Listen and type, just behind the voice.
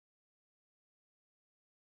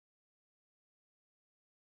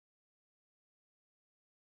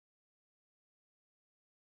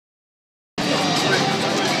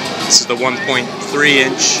This is the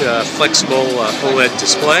 1.3-inch flexible OLED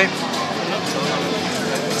display.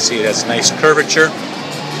 See, it has nice curvature.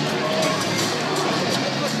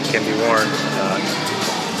 It can be worn.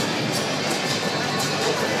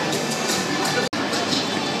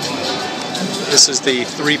 This is the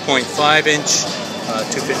 3.5-inch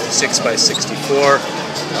 256 by 64.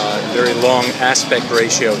 Very long aspect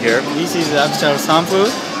ratio here. This is the actual sample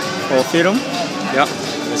for film. Yeah,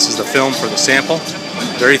 this is the film for the sample.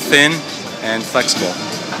 Very thin and flexible.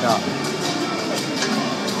 Yeah.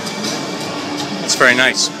 It's very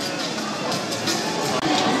nice.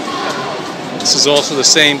 This is also the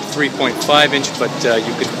same 3.5-inch, but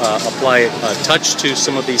you could apply a touch to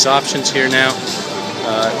some of these options here now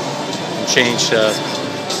and change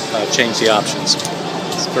the options.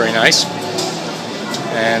 It's very nice.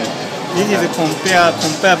 And this is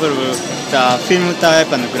comparable with the film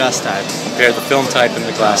type and glass type. Compare the film type and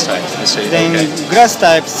the glass type. I see. Then okay. Glass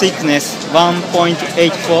type thickness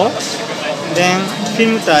 1.84. Then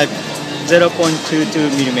film type 0.22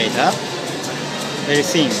 millimeter. Very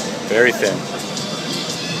thin. Very thin.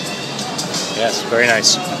 Yes, very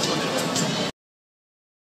nice.